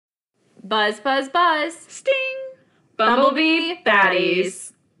Buzz, buzz, buzz. Sting! Bumblebee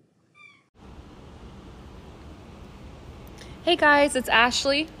Baddies. Hey guys, it's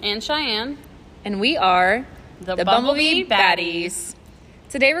Ashley. And Cheyenne. And we are The Bumblebee Baddies.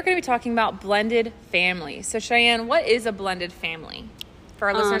 Today we're going to be talking about blended family. So Cheyenne, what is a blended family? For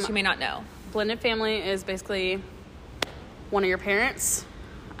our listeners who may not know. Blended family is basically one of your parents.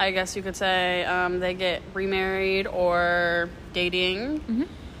 I guess you could say they get remarried or dating. Mm-hmm.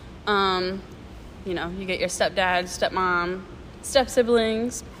 You get your stepdad, stepmom,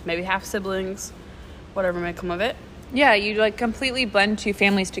 step-siblings, maybe half-siblings, whatever may come of it. Yeah, you like completely blend two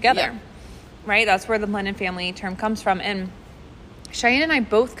families together. Yeah. Right? That's where the blended family term comes from. And Cheyenne and I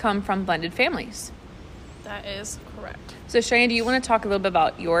both come from blended families. That is correct. So Cheyenne, do you want to talk a little bit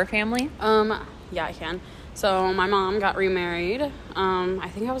about your family? Yeah, I can. So my mom got remarried. I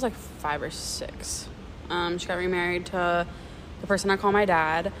think I was like 5 or 6. She got remarried to the person I call my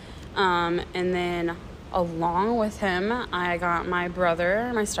dad. And then along with him, I got my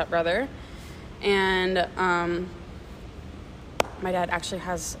brother, my stepbrother. And my dad actually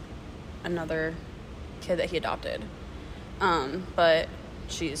has another kid that he adopted. But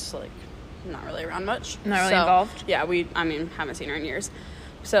she's like not really around much. Not really involved? Yeah, haven't seen her in years.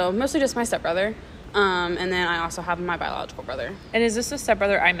 So mostly just my stepbrother. And then I also have my biological brother. And is this the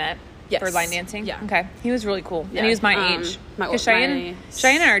stepbrother I met Yes. for line dancing? Yeah. Okay. He was really cool. Yeah. And he was my age. Because Cheyenne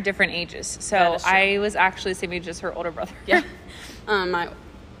and I are different ages. So I was actually the same age as her older brother. Yeah.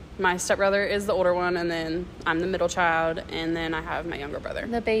 My stepbrother is the older one, and then I'm the middle child, and then I have my younger brother.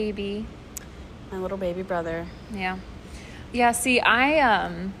 The baby. My little baby brother. Yeah. Yeah, see, I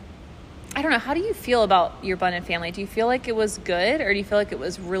don't know. How do you feel about your blended family? Do you feel like it was good, or do you feel like it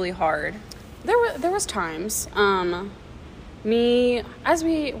was really hard? There was times.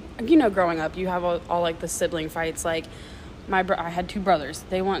 Growing up, you have all like the sibling fights. Like I had 2 brothers.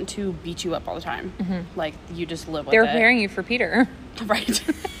 They want to beat you up all the time. Mm-hmm. Like you just live with it. They were preparing you for Peter. Right.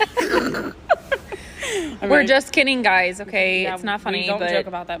 We're just kidding, guys. Okay, yeah, it's not funny. We don't but joke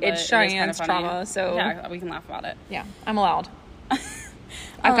about that. But it's Cheyenne's kind of trauma. So yeah, we can laugh about it. Yeah, I'm allowed.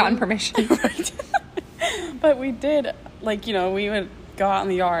 I've gotten permission. Right. But we did, we would go out in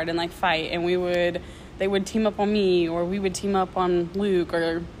the yard and fight, and they would team up on me, or we would team up on Luke,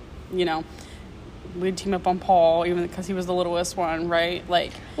 or we'd team up on Paul, even because he was the littlest one, right?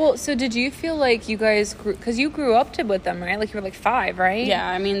 Well, so did you feel like you guys grew, because you grew up with them, right? Like you were 5, right?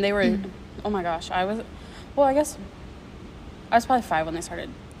 Yeah, they were. Oh my gosh, I guess I was probably 5 when they started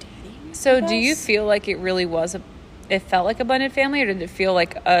dating. So do you feel like it really was it felt like a blended family, or did it feel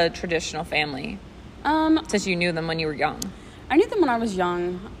like a traditional family? Since you knew them when you were young. I knew them when I was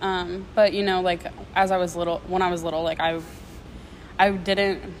young, but as I was little, when I was little, I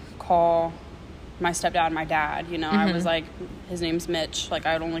didn't call my stepdad my dad. Mm-hmm. I was his name's Mitch.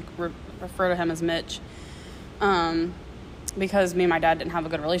 I would only refer to him as Mitch, because me and my dad didn't have a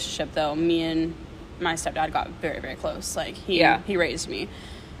good relationship. Though me and my stepdad got very, very close. He raised me.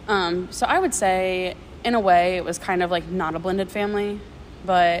 So I would say, in a way, it was kind of not a blended family,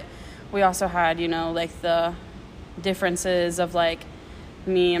 but we also had the differences of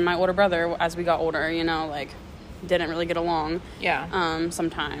me and my older brother as we got older, didn't really get along. Yeah.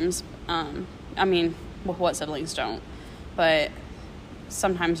 Sometimes. What siblings don't. But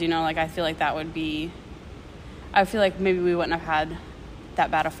sometimes, I feel like that would be... I feel like maybe we wouldn't have had that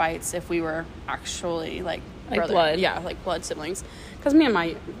bad of fights if we were actually, brother. Blood. Yeah, blood siblings. Because me and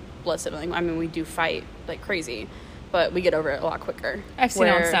my blood sibling, we do fight like crazy, but we get over it a lot quicker. I've seen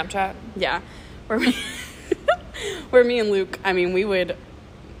it on Snapchat. Yeah. Where me and Luke, we would...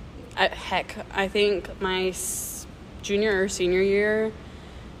 I think my junior or senior year,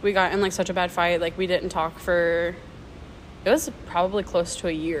 we got in such a bad fight. We didn't talk for... It was probably close to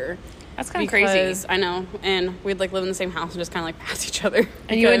a year. That's kind of crazy. I know. And we'd live in the same house and just kind of pass each other.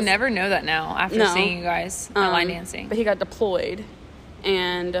 And you would never know that now after seeing you guys at line dancing. But he got deployed,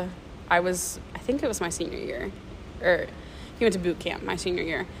 and I think it was my senior year, or he went to boot camp my senior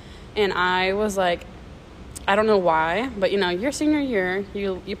year, and I was I don't know why, but your senior year,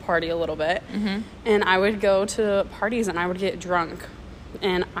 you party a little bit, mm-hmm. and I would go to parties and I would get drunk,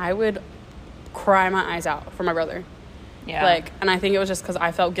 and I would cry my eyes out for my brother. Yeah. And I think it was just because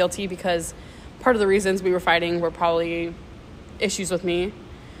I felt guilty, because part of the reasons we were fighting were probably issues with me,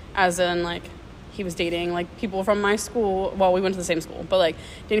 as in he was dating people from my school. Well, we went to the same school, but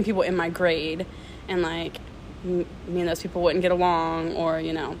dating people in my grade, and me and those people wouldn't get along, or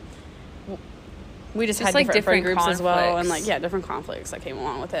we just had different friend groups conflicts. As well, and different conflicts that came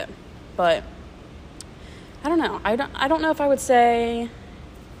along with it. But I don't know. I don't know if I would say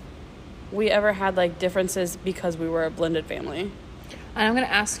we ever had differences because we were a blended family. And I'm going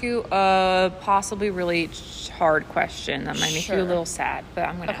to ask you a possibly really hard question that might make you a little sad, but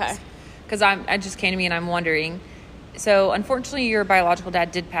I'm going to ask. Because it just came to me and I'm wondering. So, unfortunately, your biological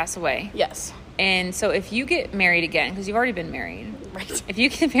dad did pass away. Yes. And so if you get married again, because you've already been married. Right. If you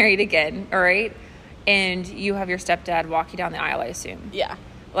get married again, all right, and you have your stepdad walk you down the aisle, I assume. Yeah.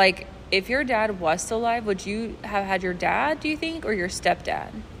 Like, if your dad was still alive, would you have had your dad, do you think, or your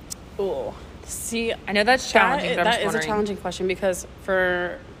stepdad? Oh, see, I know that's challenging, but that is a challenging question because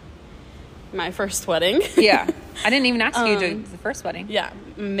for my first wedding, yeah, I didn't even ask you to the first wedding. Yeah,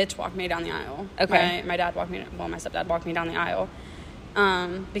 Mitch walked me down the aisle. Okay, my stepdad walked me down the aisle,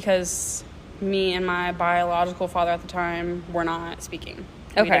 because me and my biological father at the time were not speaking.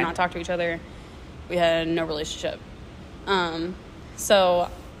 Okay, we did not talk to each other. We had no relationship. So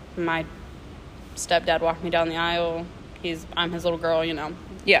my stepdad walked me down the aisle. I'm his little girl, you know.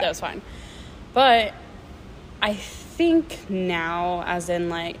 Yeah, that was fine. But I think now, as in,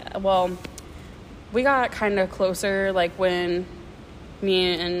 like, well, we got kind of closer, like, when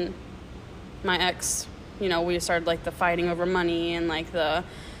me and my ex, you know, we started, like, the fighting over money and, like, the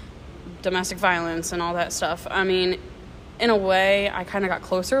domestic violence and all that stuff. I mean, in a way, I kind of got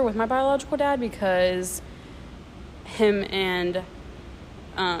closer with my biological dad because him and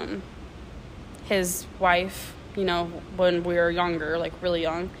his wife, you know, when we were younger, like, really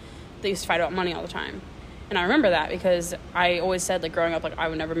young, they used to fight about money all the time. And I remember that because I always said, like, growing up, like, I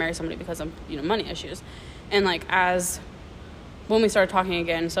would never marry somebody because of, you know, money issues. And, like, when we started talking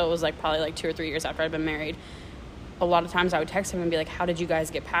again, so it was, like, probably, like, 2 or 3 years after I'd been married, a lot of times I would text him and be like, how did you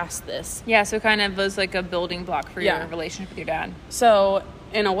guys get past this? Yeah, so it kind of was, like, a building block for your relationship with your dad. So,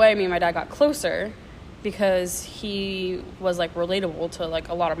 in a way, me and my dad got closer because he was, like, relatable to, like,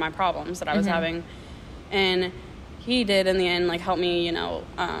 a lot of my problems that I was having. And he did, in the end, like, help me, you know,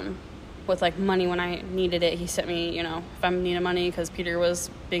 with, like, money when I needed it. He sent me, you know, if I needed money because Peter was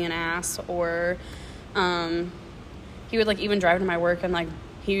being an ass, or he would, like, even drive to my work and, like,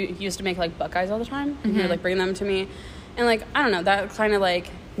 he used to make, like, Buckeyes all the time. And he would, like, bring them to me. And, like, I don't know, that kind of, like,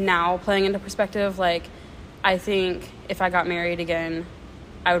 now playing into perspective, like, I think if I got married again,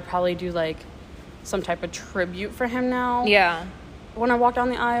 I would probably do, like, some type of tribute for him now. Yeah. When I walked down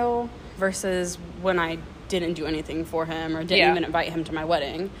the aisle versus when I didn't do anything for him or didn't even invite him to my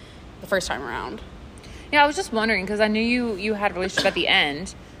wedding the first time around. Yeah, I was just wondering because I knew you had a relationship at the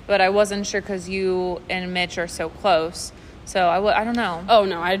end, but I wasn't sure because you and Mitch are so close. So I don't know. Oh,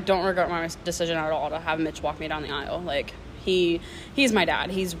 no, I don't regret my decision at all to have Mitch walk me down the aisle. Like, he's my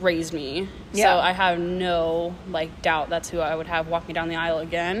dad. He's raised me. Yeah. So I have no, like, doubt that's who I would have walk me down the aisle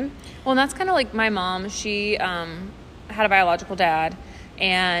again. Well, and that's kind of like my mom. She had a biological dad.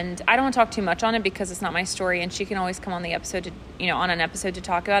 And I don't want to talk too much on it because it's not my story, and she can always come on the episode on an episode to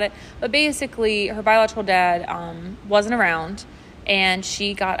talk about it. But basically, her biological dad wasn't around, and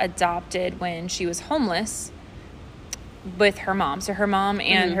she got adopted when she was homeless with her mom. So her mom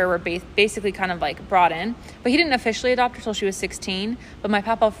and her were basically kind of like brought in, but he didn't officially adopt her until she was 16. But my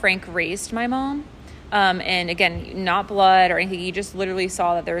papa Frank raised my mom. And again, not blood or anything. He just literally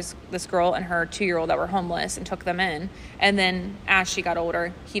saw that there was this girl and her 2-year-old that were homeless and took them in. And then as she got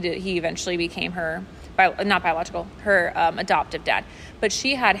older, he eventually became her, not biological, her adoptive dad. But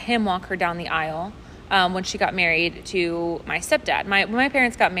she had him walk her down the aisle when she got married to my stepdad. When my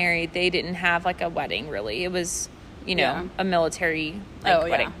parents got married, they didn't have like a wedding really. It was, a military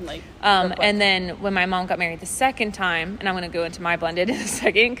wedding. And then when my mom got married the second time, and I'm going to go into my blended in a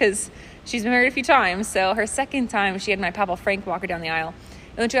second because she's been married a few times. So her second time, she had my papa Frank walk her down the aisle.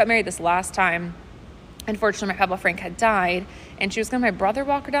 And when she got married this last time, unfortunately, my papa Frank had died, and she was going to have my brother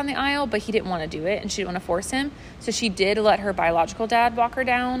walk her down the aisle, but he didn't want to do it, and she didn't want to force him. So she did let her biological dad walk her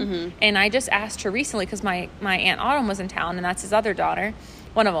down. And I just asked her recently because my Aunt Autumn was in town, and that's his other daughter,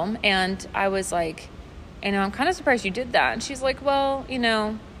 one of them. And I was like, I'm kind of surprised you did that. And she's like, well,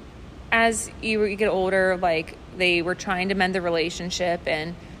 as you get older, like, they were trying to mend the relationship,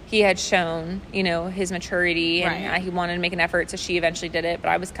 and he had shown, his maturity, and he wanted to make an effort, so she eventually did it. But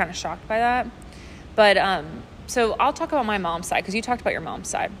I was kind of shocked by that. But so I'll talk about my mom's side because you talked about your mom's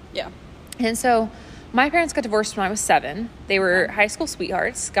side. Yeah. And so my parents got divorced when I was 7. They were high school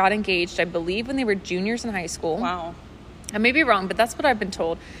sweethearts, got engaged, I believe, when they were juniors in high school. Wow. I may be wrong, but that's what I've been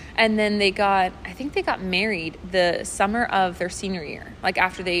told. And then I think they got married the summer of their senior year, like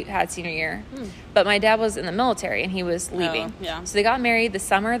after they had senior year. But my dad was in the military and he was leaving. Yeah. So they got married the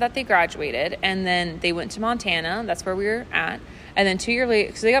summer that they graduated, and then they went to Montana. That's where we were at. And then 2 years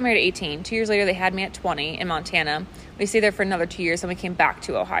later, so they got married at 18. 2 years later, they had me at 20 in Montana. We stayed there for another 2 years, and we came back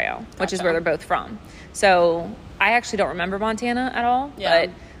to Ohio, which is where they're both from. So I actually don't remember Montana at all. Yeah.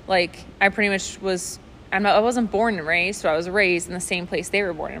 But, like, I pretty much was I wasn't born and raised, so I was raised in the same place they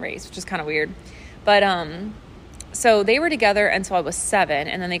were born and raised, which is kind of weird. But so they were together until I was 7,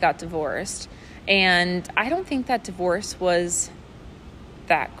 and then they got divorced. And I don't think that divorce was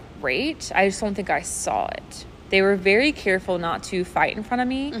that great. I just don't think I saw it. They were very careful not to fight in front of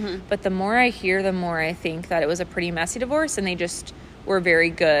me, but the more I hear, the more I think that it was a pretty messy divorce, and they just were very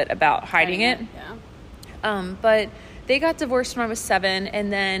good about hiding it. Yeah. But they got divorced when I was 7,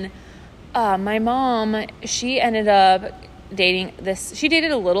 and then my mom, she ended up dating this. She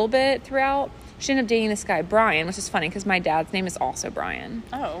dated a little bit throughout. She ended up dating this guy, Brian, which is funny because my dad's name is also Brian.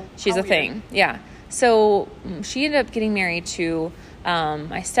 Oh. She's a thing. Yeah. So she ended up getting married to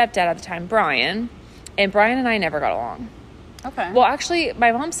my stepdad at the time, Brian. And Brian and I never got along. Okay. Well, actually,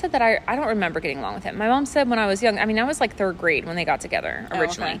 my mom said that I don't remember getting along with him. My mom said when I was young, I mean, I was like 3rd grade when they got together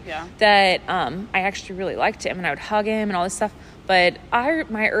originally, that I actually really liked him and I would hug him and all this stuff. But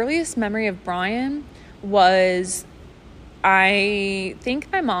my earliest memory of Brian was, I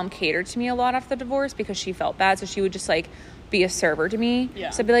think my mom catered to me a lot after the divorce because she felt bad. So she would just like be a server to me. Yeah.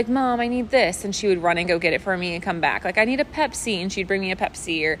 So I'd be like, Mom, I need this. And she would run and go get it for me and come back. Like, I need a Pepsi. And she'd bring me a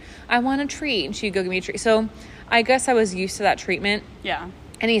Pepsi. Or I want a treat. And she'd go give me a treat. So I guess I was used to that treatment. Yeah.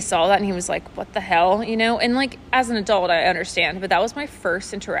 And he saw that and he was like, what the hell, you know? And like, as an adult, I understand. But that was my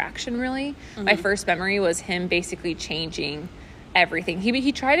first interaction, really. My first memory was him basically changing everything.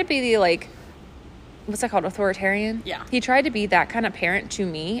 He tried to be the, like, what's that called? Authoritarian? Yeah. He tried to be that kind of parent to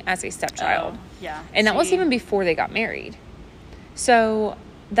me as a stepchild. Yeah. And that was even before they got married. So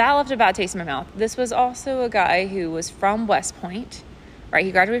that left a bad taste in my mouth. This was also a guy who was from West Point, right?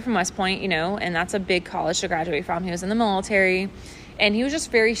 He graduated from West Point, you know, and that's a big college to graduate from. He was in the military, and he was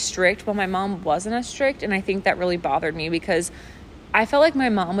just very strict, while my mom wasn't as strict. And I think that really bothered me because I felt like my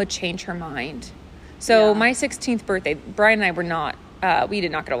mom would change her mind. So my 16th birthday, Brian and I were not, we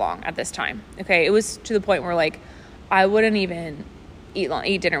did not get along at this time. Okay. It was to the point where like, I wouldn't even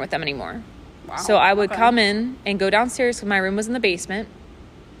eat dinner with them anymore. Wow. So I would come in and go downstairs because my room was in the basement.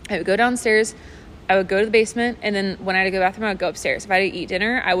 I would go downstairs. I would go to the basement. And then when I had to go to the bathroom, I would go upstairs. If I had to eat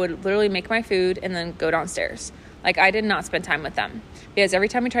dinner, I would literally make my food and then go downstairs. Like, I did not spend time with them. Because every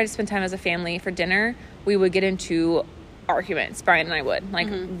time we tried to spend time as a family for dinner, we would get into arguments. Brian and I would. Like,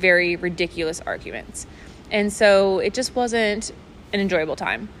 very ridiculous arguments. And so it just wasn't an enjoyable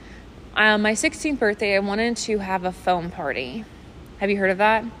time. My 16th birthday, I wanted to have a foam party. Have you heard of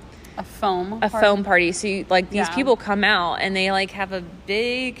that? A foam party. So you, like, these people come out and they like have a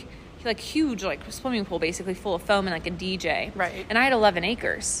big, like, huge, like, swimming pool basically full of foam and like a DJ. Right. And I had 11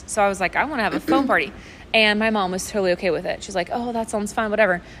 acres. So I was like, I want to have a foam party. And my mom was totally okay with it. She's like, oh, that sounds fun,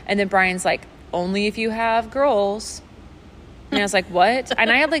 whatever. And then Brian's like, only if you have girls. And I was like, what? And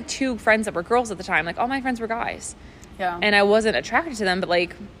I had like 2 friends that were girls at the time. Like, all my friends were guys. Yeah. And I wasn't attracted to them, but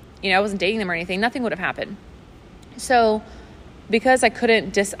like, you know, I wasn't dating them or anything. Nothing would have happened. So because I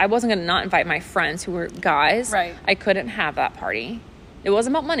wasn't going to not invite my friends who were guys. Right. I couldn't have that party. It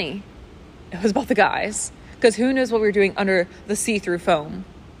wasn't about money. It was about the guys. Because who knows what we were doing under the see-through foam.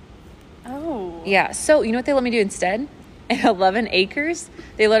 Oh. Yeah. So you know what they let me do instead? At 11 acres,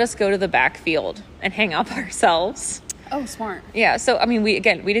 they let us go to the back field and hang out by ourselves. Oh, smart. Yeah. So, I mean, we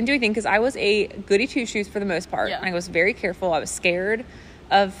didn't do anything because I was a goody two-shoes for the most part. Yeah. I was very careful. I was scared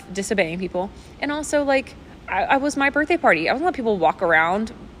of disobeying people. And also, like, I was my birthday party. I wasn't letting people walk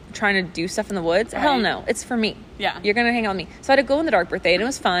around trying to do stuff in the woods. Right. Hell no. It's for me. Yeah. You're going to hang out with me. So I had to go on the dark birthday, and it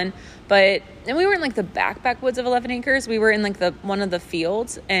was fun. And we weren't like the backwoods of 11 acres. We were in like one of the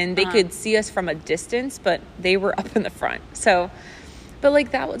fields, and they could see us from a distance, but they were up in the front. So, but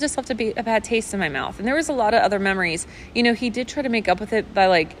like that just left a bad taste in my mouth. And there was a lot of other memories. You know, he did try to make up with it by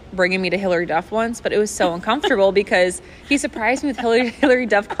like bringing me to Hillary Duff once, but it was so uncomfortable because he surprised me with Hillary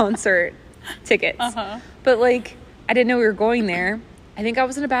Duff concert tickets. But like, I didn't know we were going there. I think I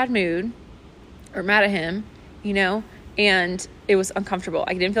was in a bad mood or mad at him, you know, and it was uncomfortable.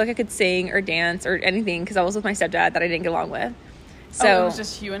 I didn't feel like I could sing or dance or anything because I was with my stepdad that I didn't get along with. So it was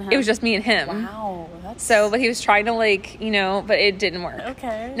just you and him? It was just me and him. Wow. But he was trying to like, you know, but it didn't work.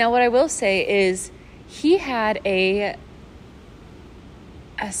 Okay. Now, what I will say is he had a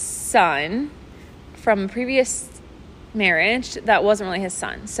son from a previous marriage that wasn't really his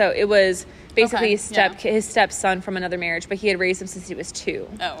son. So it was basically his stepson from another marriage, but he had raised him since he was 2.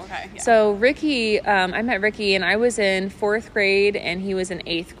 Oh, okay. Yeah. So Ricky, I met Ricky, and I was in 4th grade, and he was in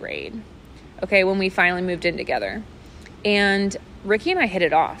 8th grade. Okay, when we finally moved in together. And Ricky and I hit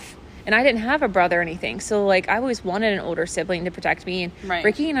it off. And I didn't have a brother or anything. So, like, I always wanted an older sibling to protect me. And right.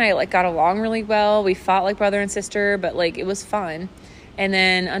 Ricky and I, like, got along really well. We fought like brother and sister, but, like, it was fun. And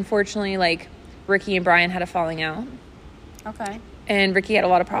then, unfortunately, like, Ricky and Brian had a falling out. Okay. And Ricky had a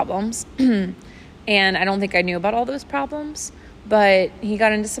lot of problems. And And I don't think I knew about all those problems, but he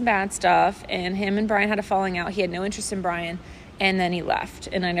got into some bad stuff, and him and Brian had a falling out. He had no interest in Brian, and then he left,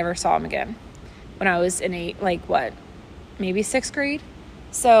 and I never saw him again when I was in maybe 6th grade.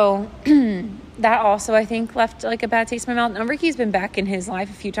 So that also, I think, left like a bad taste in my mouth. Now, Ricky's been back in his life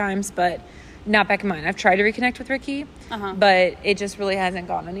a few times, but not back in mine. I've tried to reconnect with Ricky, but it just really hasn't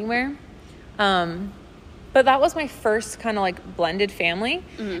gone anywhere. But that was my first kind of like blended family.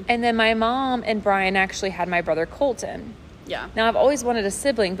 Mm-hmm. And then my mom and Brian actually had my brother Colton. Yeah. Now, I've always wanted a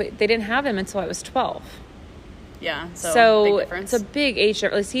sibling, but they didn't have him until I was 12. Yeah. So big difference. It's a big age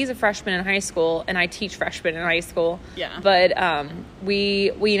difference. He's a freshman in high school, and I teach freshmen in high school. Yeah. But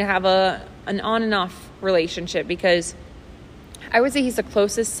we have an on and off relationship, because I would say he's the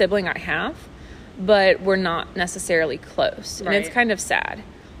closest sibling I have, but we're not necessarily close. Right. And it's kind of sad.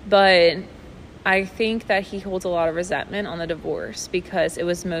 But I think that he holds a lot of resentment on the divorce, because it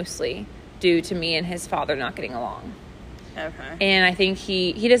was mostly due to me and his father not getting along. Okay. And I think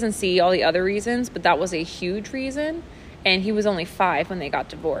he doesn't see all the other reasons, but that was a huge reason. And he was only 5 when they got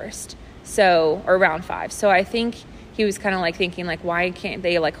divorced. Or around 5. So I think he was kind of like thinking, like, why can't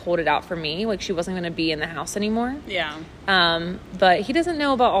they like hold it out for me? Like, she wasn't going to be in the house anymore. Yeah. But he doesn't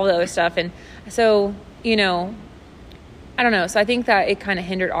know about all the other stuff. And so, I don't know. So I think that it kind of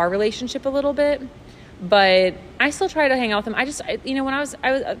hindered our relationship a little bit. But I still try to hang out with him. When I was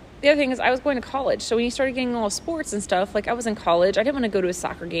the other thing is I was going to college. So when you started getting all sports and stuff, like I was in college, I didn't want to go to his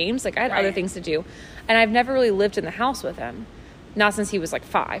soccer games. Like I had other things to do. And I've never really lived in the house with him. Not since he was like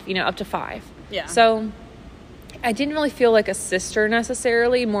 5, up to 5. Yeah. So I didn't really feel like a sister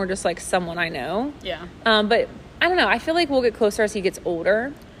necessarily, more just like someone I know. Yeah. But I don't know. I feel like we'll get closer as he gets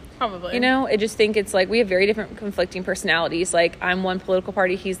older. Probably. I just think it's like we have very different conflicting personalities. Like I'm one political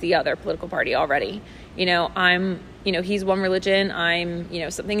party, he's the other political party already. He's one religion,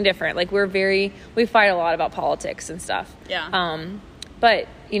 I'm, something different. Like we fight a lot about politics and stuff. Yeah. But,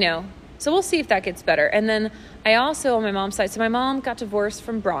 so we'll see if that gets better. And then I also, on my mom's side, so my mom got divorced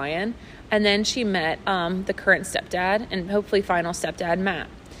from Brian, and then she met the current stepdad and hopefully final stepdad, Matt.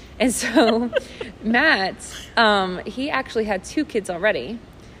 And so Matt, he actually had 2 kids already.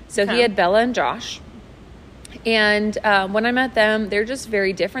 So he had Bella and Josh. And when I met them, they're just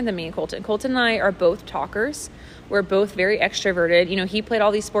very different than me and Colton. Colton and I are both talkers. We're both very extroverted. He played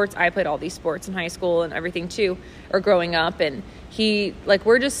all these sports. I played all these sports in high school and everything too, or growing up. And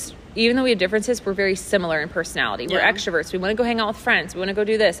we're just, even though we have differences, we're very similar in personality. We're extroverts. We want to go hang out with friends. We want to go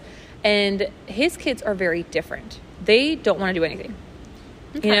do this. And his kids are very different. They don't want to do anything.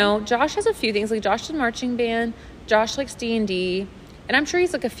 Okay. Josh has a few things. Like Josh did marching band. Josh likes D&D. And I'm sure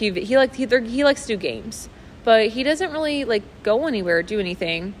he's like a few, he likes to do games, but he doesn't really like go anywhere or do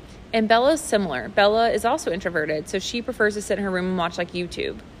anything. And Bella's similar. Bella is also introverted. So she prefers to sit in her room and watch like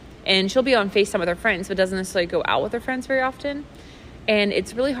YouTube, and she'll be on FaceTime with her friends, but doesn't necessarily go out with her friends very often. And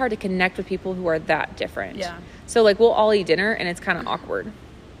it's really hard to connect with people who are that different. Yeah. So like we'll all eat dinner and it's kind of awkward.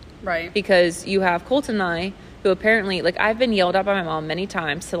 Right. Because you have Colton and I, who apparently, like I've been yelled at by my mom many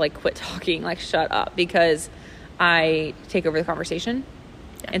times to like quit talking, like shut up, because I take over the conversation,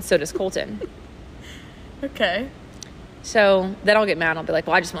 and so does Colton. Okay. So then I'll get mad. I'll be like,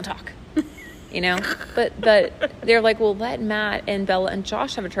 well, I just want to talk, But they're like, well, let Matt and Bella and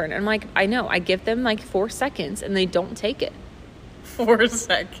Josh have a turn. And I'm like, I know. I give them like 4 seconds, and they don't take it. 4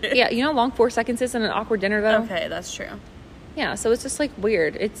 seconds? Yeah, you know how long 4 seconds is in an awkward dinner, though? Okay, that's true. Yeah, so it's just like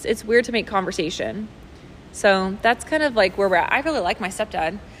weird. It's weird to make conversation. So that's kind of like where we're at. I really like my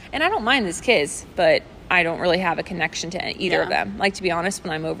stepdad, and I don't mind his kids, but I don't really have a connection to either of them. Like, to be honest,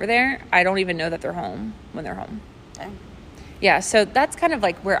 when I'm over there, I don't even know that they're home when they're home. Okay. Yeah, so that's kind of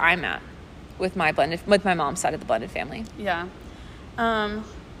like where I'm at with my mom's side of the blended family. Yeah. I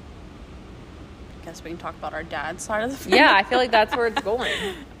guess we can talk about our dad's side of the family. Yeah, I feel like that's where it's going.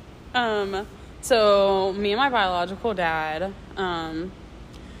 So me and my biological dad,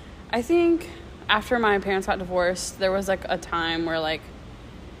 I think after my parents got divorced, there was like a time where like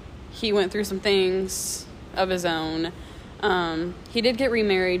he went through some things of his own. He did get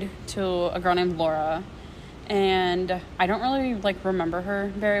remarried to a girl named Laura, and I don't really like remember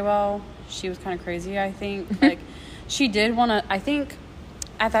her very well. She was kind of crazy, I think. Like she did want to, I think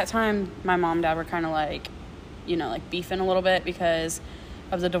at that time my mom and dad were kind of like, like beefing a little bit because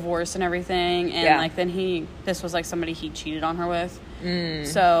of the divorce and everything. And like then this was like somebody he cheated on her with.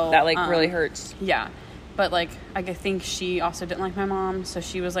 So that like really hurts. Yeah. But like I think she also didn't like my mom, so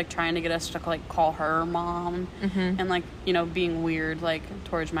she was like trying to get us to like call her mom, and like being weird like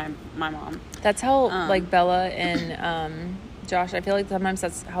towards my mom. That's how like Bella and Josh, I feel like sometimes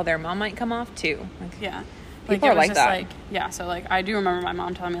that's how their mom might come off too. Like, yeah. People are like that. Like, yeah, so, like, I do remember my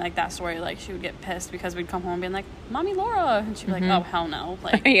mom telling me, like, that story. Like, she would get pissed because we'd come home being like, Mommy Laura. And she'd be like, oh, hell no.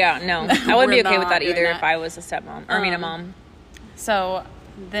 Like, yeah, no. I wouldn't be okay with that either if I was a stepmom. Or, a mom. So,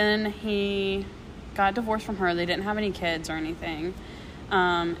 then he got divorced from her. They didn't have any kids or anything.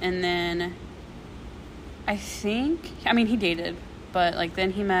 And then I think, I mean, he dated. But, like,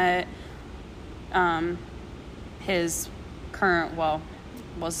 then he met his current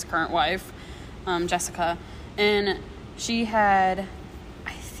wife, Jessica. And she had,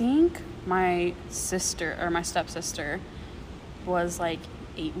 I think my sister or my stepsister was like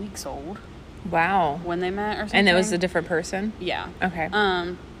 8 weeks old. Wow. When they met or something. And it was a different person? Yeah. Okay.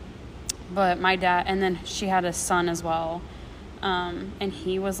 But my dad, and then she had a son as well. And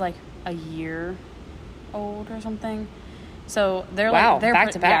he was like a year old or something. So they're wow, like, they're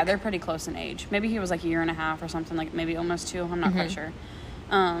back to back. Yeah, they're pretty close in age. Maybe he was like a year and a half or something, like maybe almost 2. I'm not quite sure.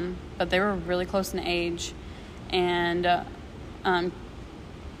 But they were really close in age. And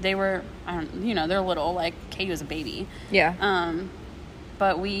they were, they're little, like Katie was a baby. Yeah.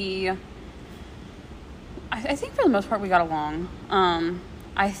 But I think for the most part we got along.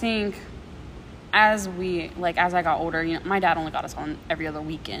 I think as I got older, my dad only got us on every other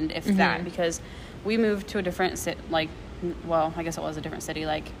weekend, if that, because we moved to a different city, I guess it was a different city,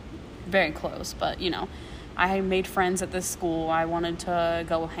 like very close, but I made friends at this school. I wanted to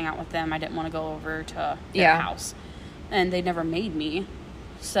go hang out with them. I didn't want to go over to their house. And they never made me.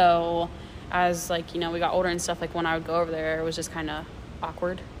 So as we got older and stuff, like when I would go over there, it was just kind of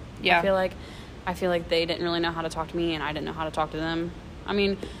awkward. Yeah. I feel like they didn't really know how to talk to me and I didn't know how to talk to them. I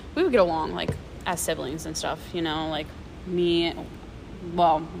mean, we would get along like as siblings and stuff, like me and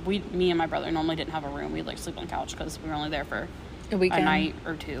my brother normally didn't have a room. We'd like sleep on the couch because we were only there for a night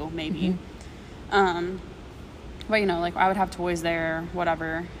or two, maybe. But like I would have toys there,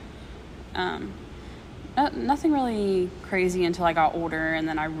 whatever. Nothing really crazy until I got older, and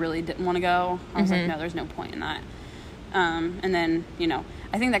then I really didn't want to go. I was like, no, there's no point in that. And then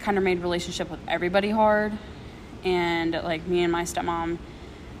I think that kind of made relationship with everybody hard. And like me and my stepmom,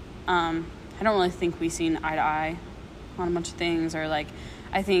 I don't really think we seen eye to eye on a bunch of things, or like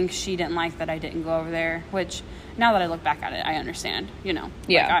I think she didn't like that I didn't go over there, which now that I look back at it, I understand, Yeah.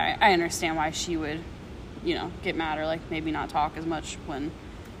 Like, I understand why she would, get mad or like maybe not talk as much when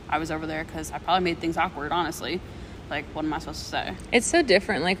I was over there, because I probably made things awkward, honestly. Like, what am I supposed to say? It's so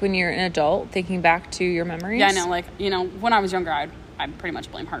different, like when you're an adult thinking back to your memories. Yeah, I know. Like, when I was younger, I pretty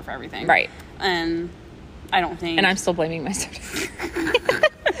much blame her for everything. Right. And I don't think... And I'm still blaming myself.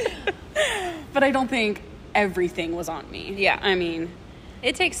 But I don't think everything was on me. Yeah. I mean...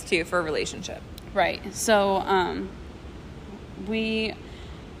 It takes two for a relationship. Right. So,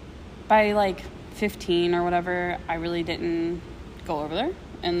 by like 15 or whatever, I really didn't go over there.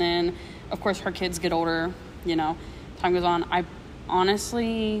 And then, of course, her kids get older, time goes on. I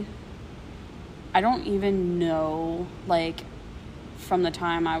honestly, I don't even know, like, from the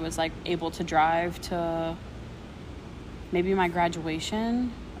time I was, like, able to drive to maybe my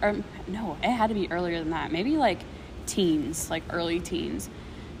graduation. Or, no, it had to be earlier than that. Maybe, like, teens, like, early teens.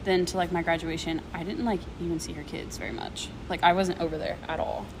 Then to, like, my graduation, I didn't, like, even see her kids very much. Like, I wasn't over there at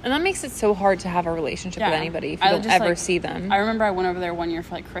all. And that makes it so hard to have a relationship with anybody if you don't ever see them. I remember I went over there one year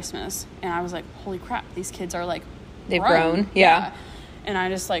for, like, Christmas, and I was like, holy crap, these kids are, like, they've grown. Yeah. And I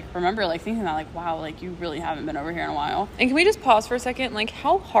just, like, remember, like, thinking that, like, wow, like, you really haven't been over here in a while. And can we just pause for a second? Like,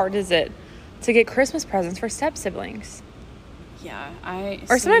 how hard is it to get Christmas presents for step-siblings? Yeah,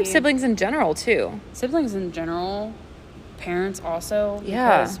 Or sometimes siblings in general, too. Siblings in general... Parents also,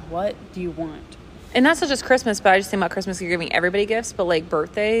 yeah. Because what do you want? And not so just Christmas, but I just think about Christmas, you're giving everybody gifts, but like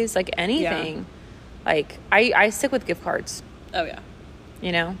birthdays, like anything. Yeah. Like I stick with gift cards. Oh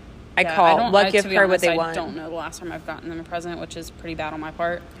yeah. I call what gift card what they want. I don't know the last time I've gotten them a present, which is pretty bad on my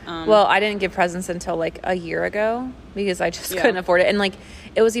part. Well, I didn't give presents until like a year ago because I just couldn't afford it. And like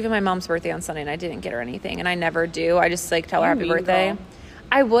it was even my mom's birthday on Sunday and I didn't get her anything, and I never do. I just like tell her happy birthday. Girl.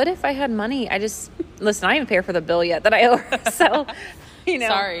 I would if I had money. Listen, I didn't even pay her for the bill yet that I owe her. So,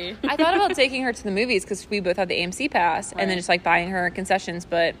 Sorry. I thought about taking her to the movies because we both had the AMC pass, and then just like buying her concessions.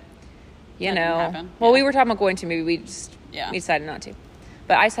 But, that didn't happen. Well, we were talking about going to a movie. We decided not to.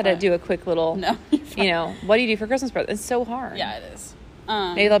 But I just had to do a quick little, what do you do for Christmas presents? It's so hard. Yeah, it is.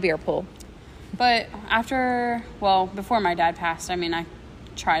 Maybe that'll be our poll. But before my dad passed, I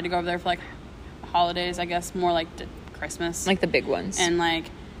tried to go over there for like holidays, I guess, more like Christmas, like the big ones, and like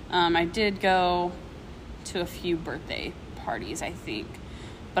I did go to a few birthday parties, I think,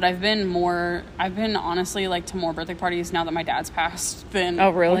 but I've been honestly like to more birthday parties now that my dad's passed than oh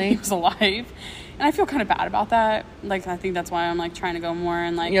really when he was alive. And I feel kind of bad about that. Like, I think that's why I'm, like, trying to go more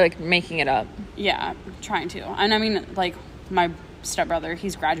and, like... You're, like, making it up. Yeah, trying to. And, I mean, like, my stepbrother,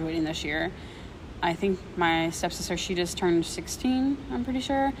 he's graduating this year. I think my stepsister, she just turned 16, I'm pretty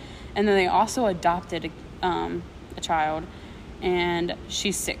sure. And then they also adopted a child, and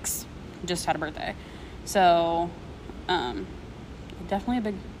she's 6. Just had a birthday. So, definitely a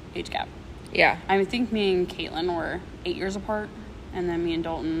big age gap. Yeah. I think me and Caitlin were 8 years apart, and then me and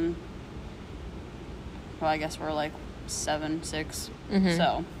Dalton... Well, I guess we're like 7, 6. Mm-hmm.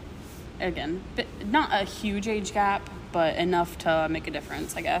 So, again, not a huge age gap, but enough to make a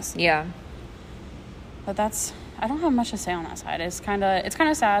difference, I guess. Yeah. But I don't have much to say on that side. It's kind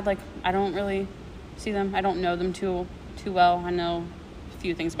of sad. Like, I don't really see them. I don't know them too well. I know a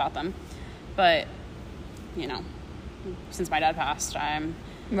few things about them. But, you know, since my dad passed,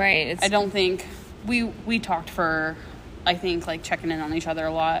 Right. I don't think... We talked for, I think, like, checking in on each other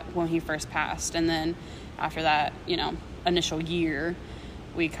a lot when he first passed, and then... After that, you know, initial year,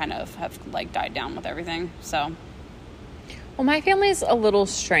 we kind of have, like, died down with everything, so. Well, my family's a little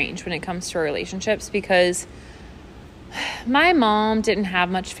strange when it comes to relationships because my mom didn't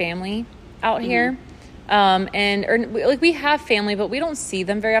have much family out here. We have family, but we don't see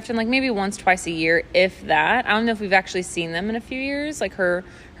them very often, like, maybe once, twice a year, if that. I don't know if we've actually seen them in a few years, like her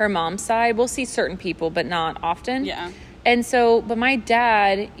mom's side. We'll see certain people, but not often. Yeah. And so, but my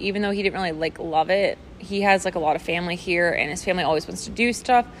dad, even though he didn't really, like, love it, he has, like, a lot of family here, and his family always wants to do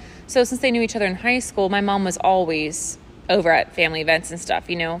stuff. So since they knew each other in high school, my mom was always over at family events and stuff,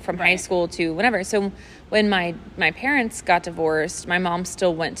 you know, from high school to whenever. So when my parents got divorced, my mom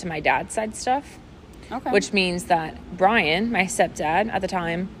still went to my dad's side stuff. Okay. Which means that Brian, my stepdad at the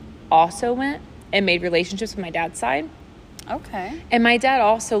time, also went and made relationships with my dad's side. Okay. And my dad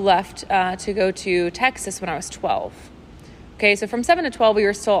also left to go to Texas when I was 12. Okay, so from 7 to 12, we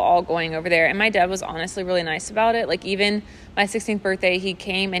were still all going over there. And my dad was honestly really nice about it. Like, even my 16th birthday, he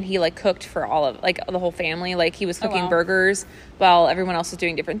came and he, like, cooked for all of, like, the whole family. Like, he was cooking burgers while everyone else was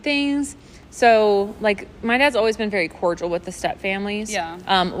doing different things. So, like, my dad's always been very cordial with the step families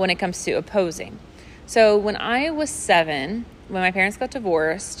when it comes to opposing. So, when I was 7, when my parents got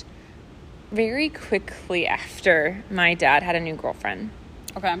divorced, very quickly after, my dad had a new girlfriend.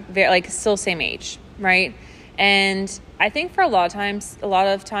 Okay. Still same age, right? And I think for a lot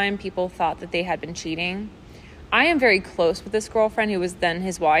of time, people thought that they had been cheating. I am very close with this girlfriend who was then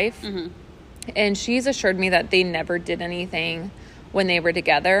his wife. Mm-hmm. And she's assured me that they never did anything when they were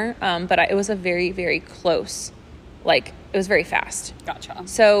together. But it was a very, very close, it was very fast. Gotcha.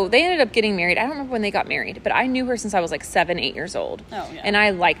 So they ended up getting married. I don't remember when they got married, but I knew her since I was 7, 8 years old. Oh, yeah. And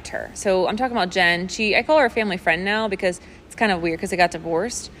I liked her. So I'm talking about Jen. I call her a family friend now because it's kind of weird because they got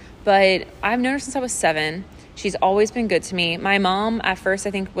divorced. But I've known her since I was 7. She's always been good to me. My mom, at first,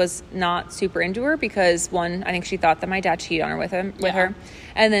 I think, was not super into her because, 1, I think she thought that my dad cheated on her with her.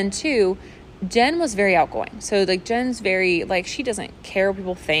 And then 2, Jen was very outgoing. So, Jen's very, she doesn't care what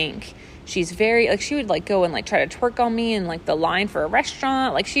people think. She's very, she would, go and, try to twerk on me in, the line for a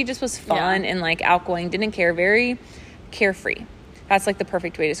restaurant. She just was fun and, outgoing, didn't care, very carefree. That's, the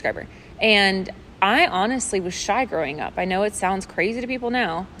perfect way to describe her. And I honestly was shy growing up. I know it sounds crazy to people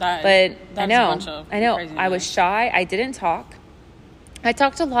now, but I know. I was shy. I didn't talk. I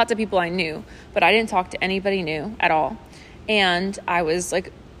talked a lot to people I knew, but I didn't talk to anybody new at all. And I was I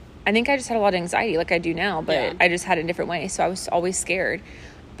think I just had a lot of anxiety like I do now, but I just had it in different ways. So I was always scared.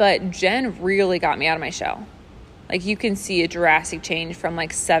 But Jen really got me out of my shell. You can see a drastic change from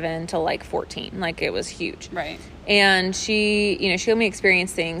 7 to 14. It was huge. Right. And she let me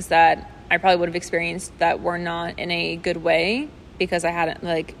experience things that I probably would have experienced that were not in a good way because I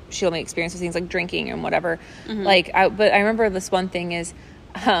hadn't, she let me experience things like drinking and whatever. Mm-hmm. But I remember this one thing is,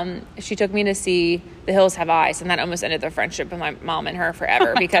 she took me to see The Hills Have Eyes, and that almost ended the friendship with my mom and her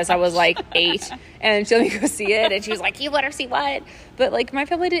forever because I was 8, and she let me go see it, and she was like, you let her see what? But my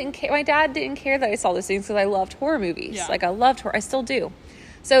family didn't care. My dad didn't care that I saw those things because I loved horror movies. Yeah. I loved horror. I still do.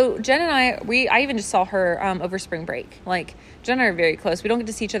 So Jen and I even just saw her over spring break. Jen and I are very close. We don't get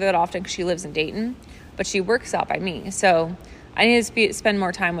to see each other that often because she lives in Dayton, but she works out by me. So I need to spend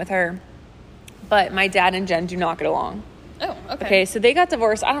more time with her. But my dad and Jen do not get along. Oh, okay. Okay, so they got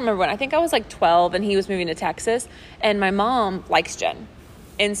divorced. I don't remember when. I think I was 12 and he was moving to Texas. And my mom likes Jen.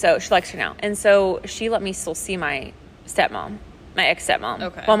 And so she likes her now. And so she let me still see my stepmom, my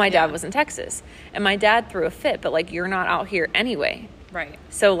ex-stepmom, while my dad was in Texas. And my dad threw a fit, but you're not out here anyway. Right.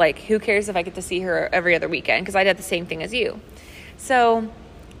 So, who cares if I get to see her every other weekend? Because I did the same thing as you. So,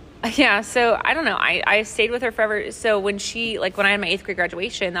 yeah. So, I don't know. I stayed with her forever. So, when when I had my 8th grade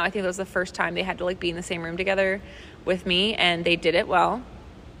graduation, I think that was the first time they had to, be in the same room together with me. And they did it well.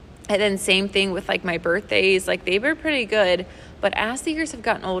 And then same thing with like my birthdays, like they were pretty good. But as the years have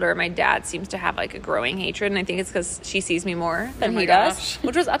gotten older, my dad seems to have like a growing hatred. And I think it's because she sees me more than he does,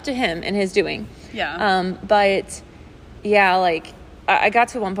 which was up to him and his doing. Yeah. But yeah, like I got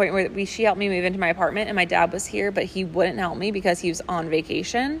to one point where she helped me move into my apartment and my dad was here, but he wouldn't help me because he was on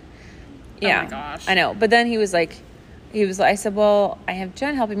vacation. Yeah. Oh my gosh. I know. But then I said, well, I have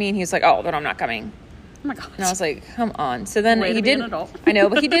Jen helping me. And he was like, oh, then I'm not coming. Oh my God. And I was like, come on. So then Way he to be did. an adult. I know,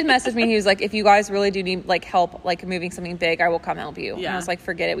 but he did message me. He was like, if you guys really do need like help, like moving something big, I will come help you. Yeah. And I was like,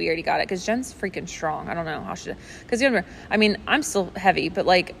 forget it. We already got it. Cause Jen's freaking strong. I don't know how she, cause I mean, I'm still heavy, but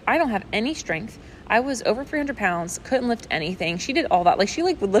like, I don't have any strength. I was over 300 pounds, couldn't lift anything. She did all that. Like she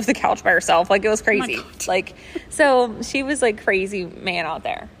like would lift the couch by herself. Like it was crazy. Oh my God. Like, so she was like crazy man out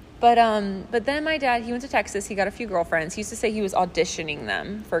there. But then my dad, he went to Texas. He got a few girlfriends. He used to say he was auditioning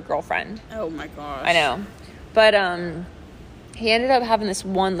them for a girlfriend. Oh my gosh. I know. But he ended up having this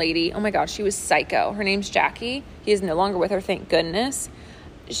one lady. Oh my gosh, she was psycho. Her name's Jackie. He is no longer with her, thank goodness.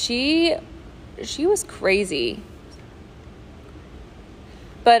 She was crazy.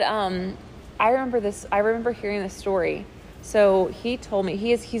 But I remember hearing this story. So he told me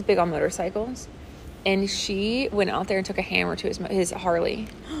he's big on motorcycles, and she went out there and took a hammer to his Harley.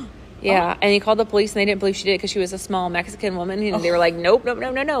 Yeah, and he called the police, and they didn't believe she did it because she was a small Mexican woman, and they were like, nope, no,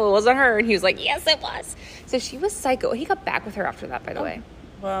 it wasn't her. And he was like, yes, it was. So she was psycho. He got back with her after that, by the way.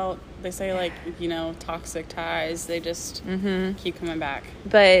 Well, they say, like, toxic ties, they just keep coming back.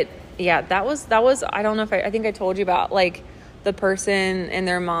 But, yeah, that was I don't know if I think I told you about, like, the person and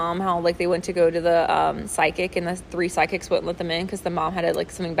their mom, how, like, they went to go to the psychic, and the 3 psychics wouldn't let them in because the mom had,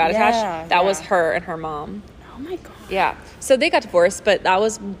 like, something bad attached. That was her and her mom. Oh my God. Yeah. So they got divorced, but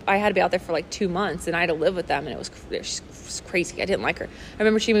I had to be out there for like 2 months and I had to live with them, and it was crazy. I didn't like her. I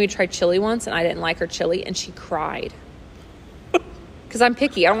remember she made me try chili once and I didn't like her chili and she cried. Cause I'm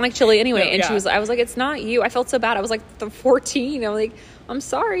picky. I don't like chili anyway. And I was like, it's not you. I felt so bad. I was like 14. I'm like, I'm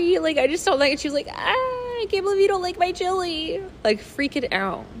sorry. Like, I just don't like it. She was like, I can't believe you don't like my chili. Like freaking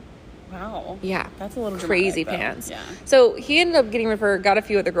out. Wow. Yeah. That's a little crazy dramatic, pants. Yeah. So he ended up getting rid of her, got a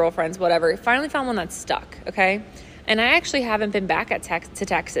few other girlfriends, whatever. Finally found one that stuck. Okay. And I actually haven't been back to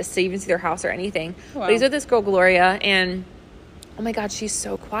Texas to even see their house or anything. Wow. But he's with this girl, Gloria, and oh my God, she's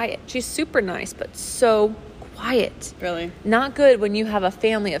so quiet. She's super nice, but so quiet. Really? Not good when you have a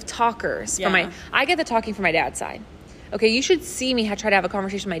family of talkers. Yeah. I get the talking from my dad's side. Okay, you should see me try to have a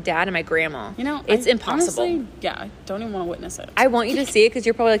conversation with my dad and my grandma. It's impossible. Honestly, I don't even want to witness it. I want you to see it because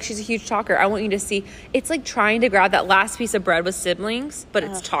you're probably like, she's a huge talker. I want you to see. It's like trying to grab that last piece of bread with siblings, but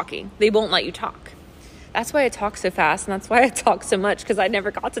it's talking. They won't let you talk. That's why I talk so fast, and that's why I talk so much, because I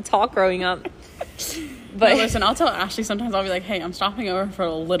never got to talk growing up. But no, listen, I'll tell Ashley sometimes. I'll be like, hey, I'm stopping over for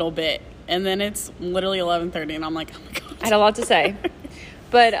a little bit. And then it's literally 11:30, and I'm like, oh my God. I had a lot to say.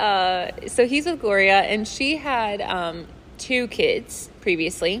 But so he's with Gloria, and she had 2 kids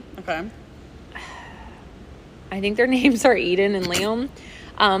previously. Okay. I think their names are Eden and Liam.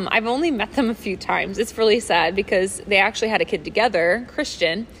 I've only met them a few times. It's really sad because they actually had a kid together,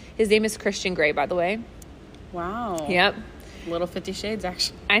 Christian. His name is Christian Grey, by the way. Wow. Yep. Little 50 Shades,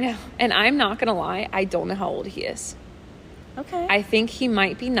 actually. I know. And I'm not going to lie, I don't know how old he is. Okay. I think he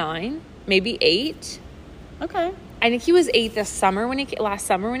might be 9, maybe 8. Okay. I think he was 8 last summer when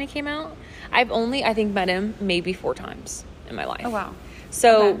he came out. I've only, I think, met him maybe 4 times in my life. Oh, wow.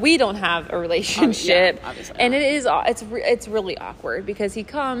 So we don't have a relationship. Yeah, obviously and not. it's really awkward because he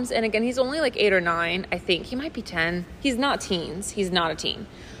comes, and again, he's only like 8 or 9, I think. He might be 10. He's not teens. He's not a teen.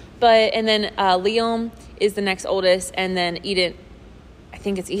 And then Liam is the next oldest, and then Eden, I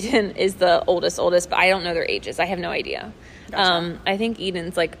think it's Eden, is the oldest, but I don't know their ages. I have no idea. Gotcha. I think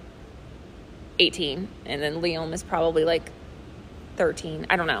Eden's like 18, and then Liam is probably like 13.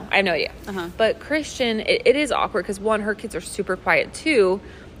 I don't know. I have no idea. Uh-huh. But Christian, it is awkward because 1, her kids are super quiet too,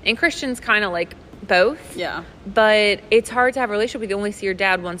 and Christian's kind of like both. Yeah. But it's hard to have a relationship with you only see your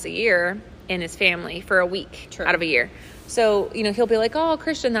dad once a year and his family for a week out of a year. So, he'll be like, oh,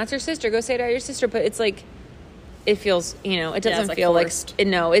 Christian, that's your sister. Go say it to your sister. But it's like, it feels, it doesn't feel forced. like,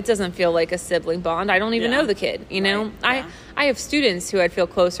 no, it doesn't feel like a sibling bond. I don't even know the kid, know? Right. I have students who I'd feel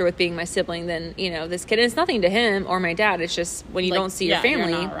closer with being my sibling than, this kid. And it's nothing to him or my dad. It's just when you don't see your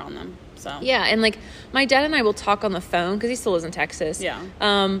family. You're not around them. So. Yeah, and like my dad and I will talk on the phone because he still lives in Texas. Yeah.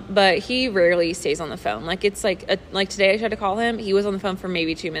 But he rarely stays on the phone. Like it's like today I tried to call him. He was on the phone for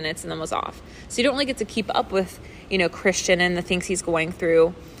maybe 2 minutes and then was off. So you don't really get to keep up with Christian and the things he's going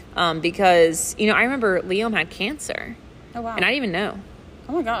through because I remember Liam had cancer. Oh wow. And I didn't even know.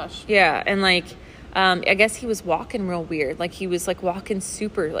 Oh my gosh. Yeah, and like I guess he was walking real weird. Like he was like walking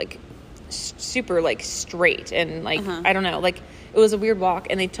super like super like straight and like, I don't know, like it was a weird walk,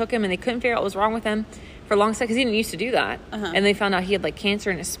 and they took him and they couldn't figure out what was wrong with him for a long time because he didn't used to do that. And they found out he had like cancer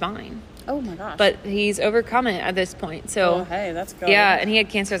in his spine. Oh my gosh. But he's overcome it at this point. So hey, that's good. Yeah, and he had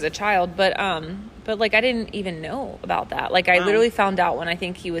cancer as a child, but like I didn't even know about that. Like I literally found out when I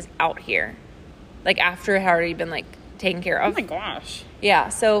think he was out here. Like after it had already been like taken care of. Oh my gosh. Yeah,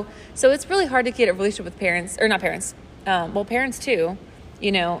 so it's really hard to get a relationship with parents, or not parents. Well, parents too,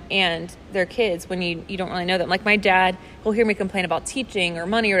 you know, and their kids when you don't really know them. Like my dad, he'll hear me complain about teaching or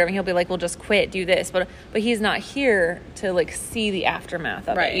money or whatever, and he'll be like, "Well, just quit, do this." But he's not here to like see the aftermath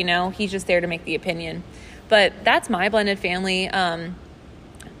of it, you know? He's just there to make the opinion. But that's my blended family. And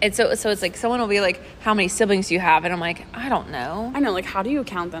so it's like someone will be like, "How many siblings do you have?" And I'm like, "I don't know." I know, like how do you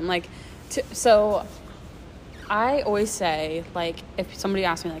count them? Like so I always say, like, if somebody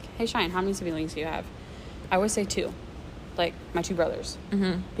asks me like, "Hey Cheyenne, how many siblings do you have?" I always say 2. Like my 2 brothers,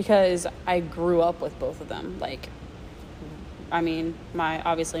 because I grew up with both of them. Like, I mean, me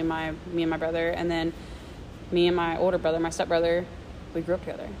and my brother, and then me and my older brother, my stepbrother, we grew up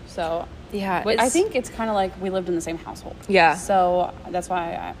together. So yeah, but I think it's kind of like we lived in the same household. Yeah. So that's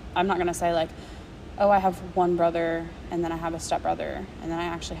why I'm not gonna say like, oh, I have one brother and then I have a stepbrother and then I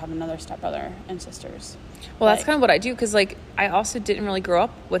actually have another stepbrother and sisters. Well, that's kind of what I do, because like I also didn't really grow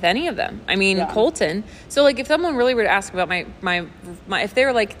up with any of them. I mean, Colton. So like if someone really were to ask about my if they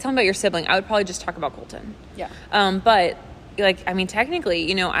were like, tell me about your sibling, I would probably just talk about Colton. Yeah. But like, I mean, technically,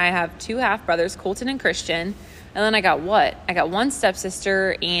 you know, I have 2 half brothers, Colton and Christian, and then I got 1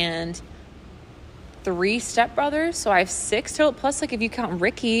 stepsister and 3 stepbrothers, so I have 6 total. Plus, like if you count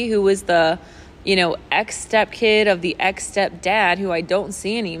Ricky, who was the, you know, ex-step kid of the ex-step dad who I don't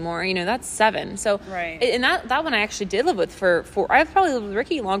see anymore, you know, that's 7. So, and that one I actually did live with for 4. I've probably lived with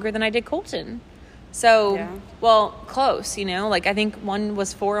Ricky longer than I did Colton. So, well, close, you know, like I think one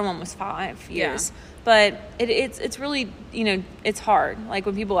was 4 and one was 5 years. But it's really, you know, it's hard. Like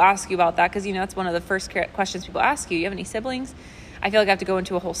when people ask you about that, because, you know, that's one of the first questions people ask you. You have any siblings? I feel like I have to go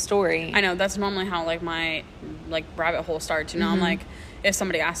into a whole story. I know, that's normally how like my like rabbit hole starts, you know. I'm like, if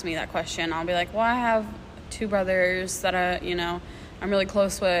somebody asks me that question, I'll be like, well, I have 2 brothers that you know, I'm really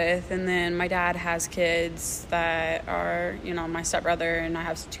close with, and then my dad has kids that are, you know, my stepbrother, and I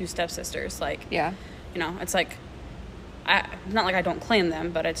have 2 stepsisters. Like, you know, it's like, not like I don't claim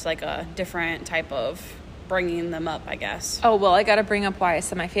them, but it's like a different type of bringing them up, I guess. Oh, well, I got to bring up why I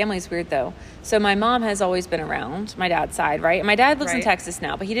said my family's weird, though. So my mom has always been around, my dad's side, right? And my dad lives in Texas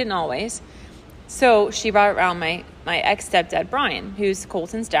now, but he didn't always. So she brought around my ex-stepdad, Brian, who's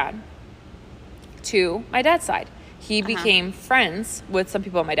Colton's dad, to my dad's side. He became friends with some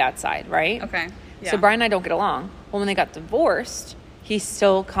people on my dad's side, right? Okay. Yeah. So Brian and I don't get along. Well, when they got divorced, he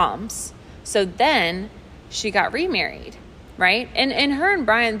still comes. So then she got remarried, right? And her and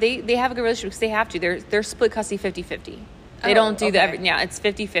Brian, they have a good relationship because they have to. They're split custody 50-50. They don't do that. Yeah, it's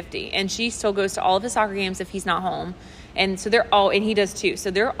 50-50. And she still goes to all of his soccer games if he's not home. And so and he does too.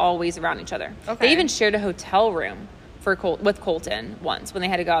 So they're always around each other. Okay. They even shared a hotel room with Colton once when they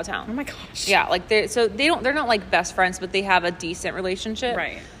had to go out of town. Oh my gosh. Yeah, like they're not like best friends, but they have a decent relationship.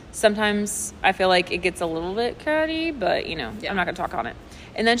 Right. Sometimes I feel like it gets a little bit catty, but you know, I'm not gonna talk on it.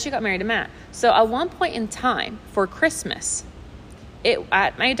 And then she got married to Matt. So at one point in time for Christmas,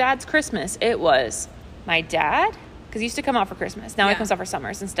 at my dad's Christmas, it was my dad, because he used to come out for Christmas. Now he comes out for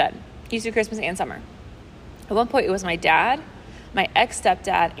summers instead. He used to do Christmas and summer. At one point, it was my dad, my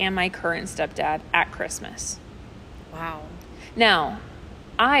ex-stepdad, and my current stepdad at Christmas. Wow. Now,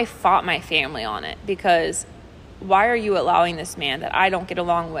 I fought my family on it because why are you allowing this man that I don't get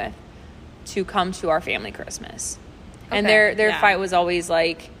along with to come to our family Christmas? Okay. And their fight was always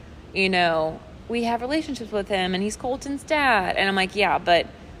like, you know, we have relationships with him and he's Colton's dad. And I'm like, yeah, but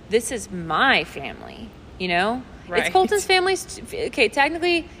this is my family, you know? Right. It's Colton's family. Okay,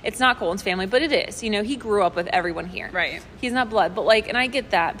 technically, it's not Colton's family, but it is. You know, he grew up with everyone here. Right. He's not blood, but like, and I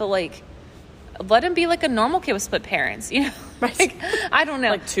get that, but like, let him be like a normal kid with split parents, you know? Right. Like, I don't know.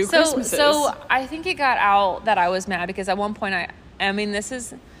 Like 2 Christmases. So I think it got out that I was mad because at one point I mean, this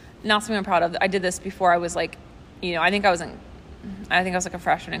is not something I'm proud of. I did this before I was like, you know, I think I was like a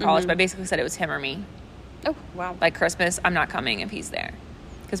freshman in college, but I basically said it was him or me. Oh, wow. Like Christmas, I'm not coming if he's there.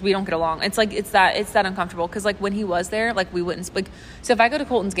 Because we don't get along. It's like, it's that uncomfortable. Because like when he was there, like we wouldn't speak. So if I go to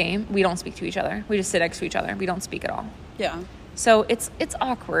Colton's game, we don't speak to each other. We just sit next to each other. We don't speak at all. Yeah. So it's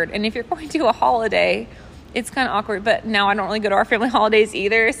awkward. And if you're going to a holiday, it's kind of awkward. But now I don't really go to our family holidays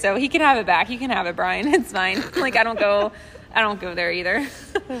either. So he can have it back. You can have it, Brian. It's fine. Like I don't go there either.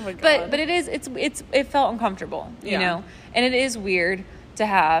 Oh my God. But it felt uncomfortable, you know. And it is weird to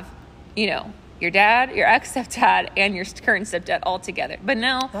have, you know, your dad, your ex-stepdad, and your current stepdad all together. But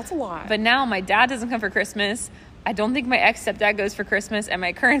now... That's a lot. But now my dad doesn't come for Christmas. I don't think my ex-stepdad goes for Christmas, and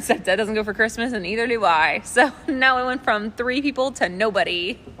my current stepdad doesn't go for Christmas, and neither do I. So now I went from 3 people to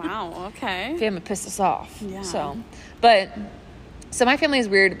nobody. Wow, okay. Family pissed us off. Yeah. So my family is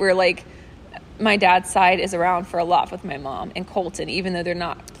weird. We're like... My dad's side is around for a lot with my mom and Colton, even though they're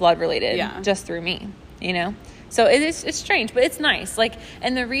not blood related, just through me, you know? So it's strange, but it's nice. Like,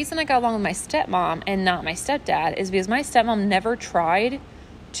 and the reason I got along with my stepmom and not my stepdad is because my stepmom never tried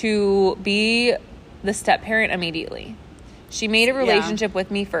to be the step parent immediately. She made a relationship with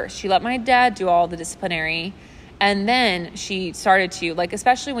me first. She let my dad do all the disciplinary, and then she started to, like,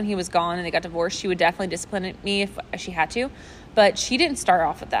 especially when he was gone and they got divorced, she would definitely discipline me if she had to, but she didn't start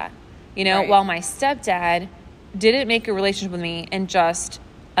off with that. You know, while my stepdad didn't make a relationship with me and just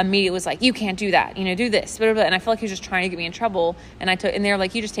immediately was like, you can't do that, you know, do this, blah, blah, blah. And I feel like he was just trying to get me in trouble. And and they're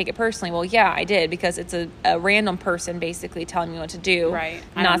like, you just take it personally. Well, yeah, I did, because it's a random person basically telling me what to do. Right.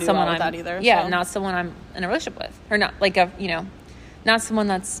 Not someone I'm that either. Yeah, so. not someone I'm in a relationship with, or not like not someone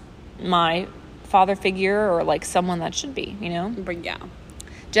that's my father figure or like someone that should be, you know. But yeah,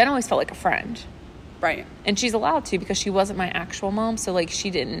 Jen always felt like a friend. Right. And she's allowed to, because she wasn't my actual mom, so like she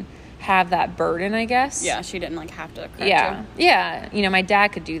didn't have that burden, I guess. Yeah, she didn't like have to correct yeah you. Yeah, you know, my dad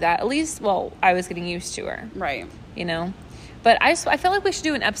could do that at least. Well, I was getting used to her, right, you know. But I feel like we should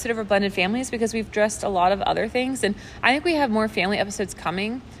do an episode of our blended families, because we've addressed a lot of other things, and I think we have more family episodes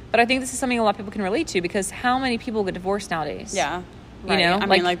coming. But I think this is something a lot of people can relate to, because how many people get divorced nowadays? Yeah, right. You know, I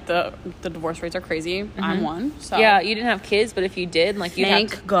mean, like the divorce rates are crazy. Mm-hmm. I'm one. So yeah, you didn't have kids, but if you did, like, you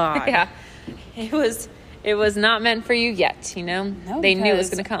thank God. Yeah, it was not meant for you yet, you know? No, they knew it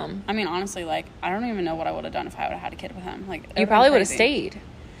was going to come. I mean, honestly, like, I don't even know what I would have done if I would have had a kid with him. Like, you probably would have stayed.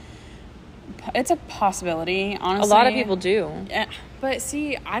 It's a possibility, honestly. A lot of people do. Yeah, but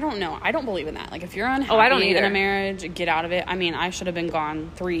see, I don't know. I don't believe in that. Like, if you're unhappy I don't either. in a marriage, get out of it. I mean, I should have been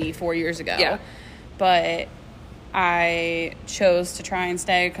gone 3-4 years ago. Yeah. But I chose to try and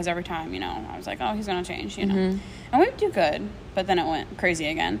stay, because every time, you know, I was like, oh, he's going to change, you know. Mm-hmm. And we would do good, but then it went crazy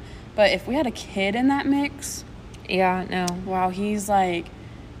again. But if we had a kid in that mix... Yeah, no. Wow, he's, like,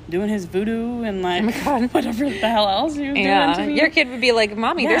 doing his voodoo and, like, oh my God, whatever the hell else he was doing to me. Your kid would be like,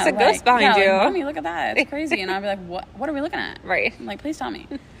 Mommy, there's a ghost behind you. Like, Mommy, look at that. It's crazy. And I'd be like, what are we looking at? Right. I'm like, please tell me.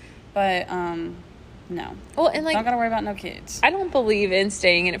 But, no. Well, and, like... Don't gotta worry about no kids. I don't believe in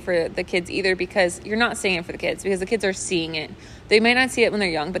staying in it for the kids either, because you're not staying in it for the kids, because the kids are seeing it. They may not see it when they're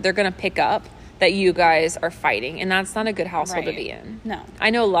young, but they're going to pick up that you guys are fighting, and that's not a good household to be in. No.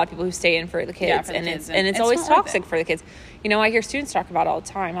 I know a lot of people who stay in for the kids, for the and kids, it's always toxic for the kids. You know, I hear students talk about all the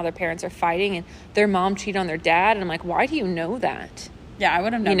time how their parents are fighting and their mom cheated on their dad, and I'm like, why do you know that? Yeah, I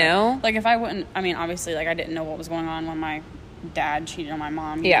would have never. You know? Like, if I wouldn't, I mean, obviously, like, I didn't know what was going on when my dad cheated on my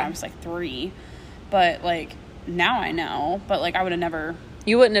mom. Yeah. I was, like, 3. But, like, now I know. But, like, I would have never...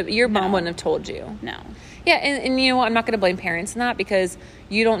 Your mom wouldn't have told you. No. Yeah, and you know what? I'm not going to blame parents in that, because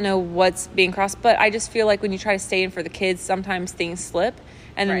you don't know what's being crossed. But I just feel like when you try to stay in for the kids, sometimes things slip.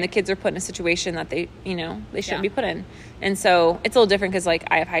 And then the kids are put in a situation that they shouldn't be put in. And so it's a little different, because, like,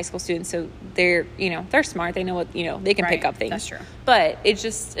 I have high school students, so they're smart. They know what, they can pick up things. That's true. But it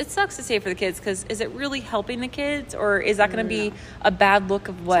sucks to say it for the kids, because is it really helping the kids, or is that going to be a bad look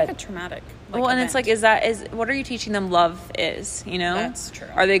of what? It's like a traumatic and it's like, what are you teaching them love is, you know? That's true.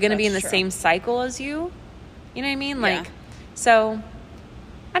 Are they going to be in the same cycle as you? You know what I mean? Like, yeah. So,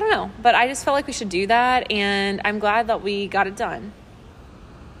 I don't know. But I just felt like we should do that, and I'm glad that we got it done.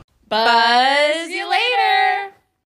 Buzz you later!